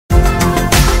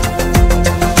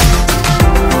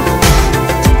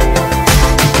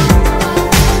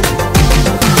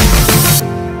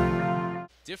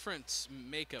different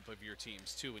makeup of your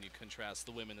teams, too, when you contrast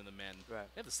the women and the men. Right.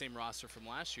 They have the same roster from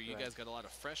last year. You Right. guys got a lot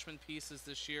of freshman pieces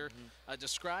this year. Mm-hmm.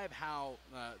 Describe how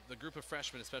the group of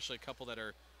freshmen, especially a couple that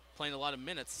are playing a lot of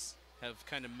minutes, have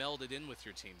kind of melded in with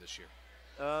your team this year.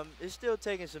 It's still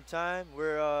taking some time.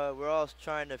 We're all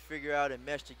trying to figure out and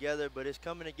mesh together, but it's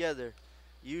coming together.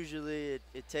 Usually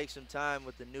it takes some time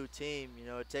with the new team. You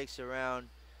know, it takes around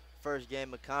first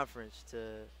game of conference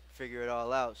to figure it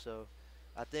all out. So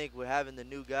I think with having the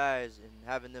new guys and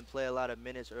having them play a lot of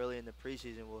minutes early in the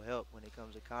preseason will help when it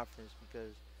comes to conference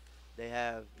because they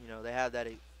have that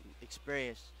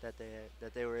experience that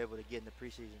they were able to get in the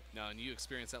preseason. Now, and you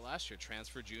experienced that last year,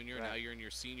 transfer junior. Right. Now you're in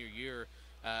your senior year.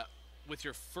 With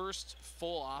your first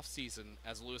full off season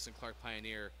as a Lewis and Clark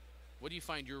Pioneer, what do you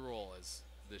find your role is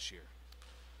this year?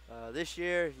 This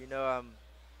year,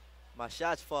 my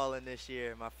shot's falling this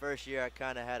year. My first year, I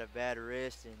kind of had a bad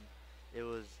wrist, and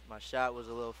my shot was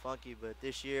a little funky. But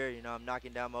this year, I'm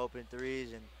knocking down my open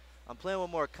threes, and I'm playing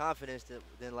with more confidence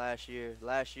than last year.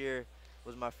 Last year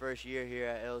was my first year here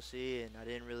at LC, and I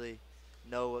didn't really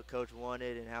know what Coach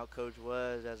wanted and how Coach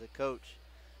was as a coach.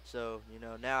 So,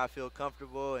 now I feel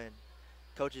comfortable, and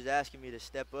Coach is asking me to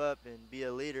step up and be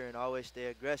a leader and always stay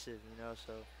aggressive,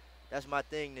 So that's my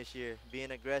thing this year,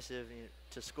 being aggressive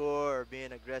to score or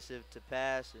being aggressive to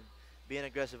pass and being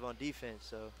aggressive on defense.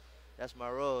 So that's my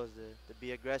role, is to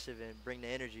be aggressive and bring the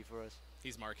energy for us.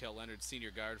 He's Markel Leonard,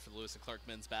 senior guard for the Lewis and Clark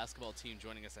men's basketball team,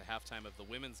 joining us at halftime of the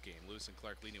women's game. Lewis and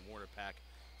Clark leading Warner Pack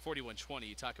 41-20.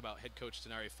 You talk about head coach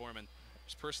Denari Foreman.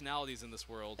 There's personalities in this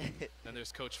world, and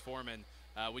there's Coach Foreman.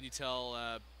 When you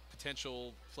tell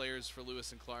potential players for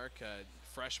Lewis and Clark,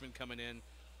 freshmen coming in,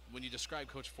 when you describe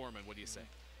Coach Foreman, what do you say?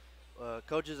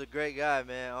 Coach is a great guy,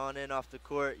 man. On and off the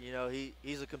court,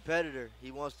 he's a competitor.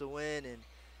 He wants to win,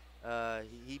 and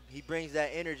he brings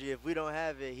that energy. If we don't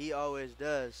have it, he always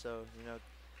does. So,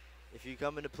 if you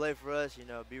come in to play for us,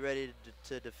 be ready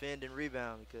to defend and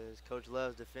rebound because Coach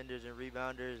loves defenders and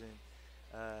rebounders.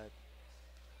 And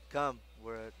come,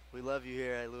 we love you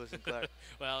here at Lewis and Clark.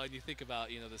 Well, and you think about,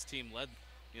 this team led,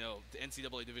 the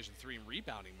NCAA Division III in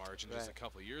rebounding margin just a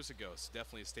couple of years ago. So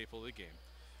definitely a staple of the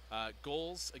game.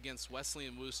 Goals against Wesley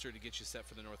and Wooster to get you set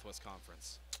for the Northwest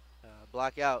Conference.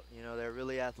 Block out. They're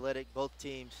really athletic. Both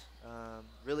teams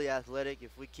really athletic.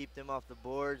 If we keep them off the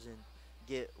boards and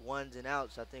get ones and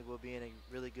outs, I think we'll be in a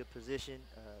really good position.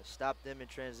 Stop them in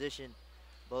transition.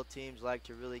 Both teams like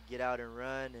to really get out and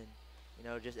run and,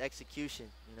 just execution.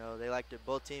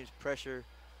 Both teams pressure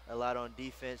a lot on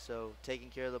defense, so taking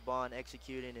care of the ball and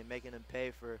executing and making them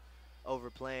pay for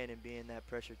overplaying and being that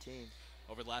pressure team.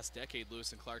 Over the last decade,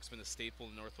 Lewis and Clark's been a staple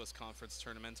in the Northwest Conference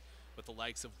tournament with the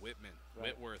likes of Whitman,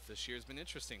 Whitworth. This year's been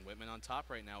interesting. Whitman on top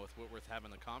right now with Whitworth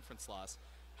having the conference loss.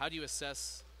 How do you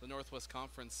assess the Northwest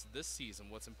Conference this season?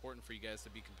 What's important for you guys to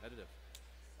be competitive?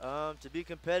 To be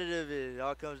competitive, it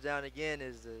all comes down again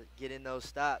is to get in those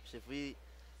stops. If we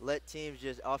let teams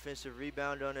just offensive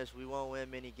rebound on us, we won't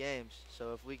win many games.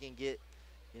 So if we can get,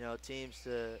 teams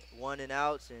to one and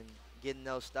outs and getting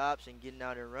those stops and getting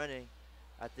out and running,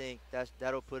 I think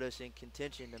that'll put us in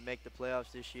contention to make the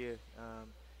playoffs this year.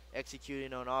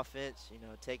 Executing on offense,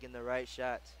 taking the right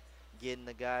shots, getting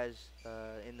the guys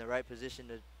in the right position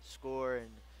to score and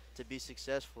to be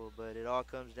successful. But it all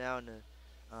comes down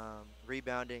to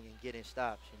rebounding and getting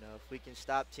stops. If we can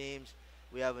stop teams,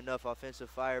 we have enough offensive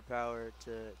firepower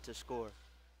to score.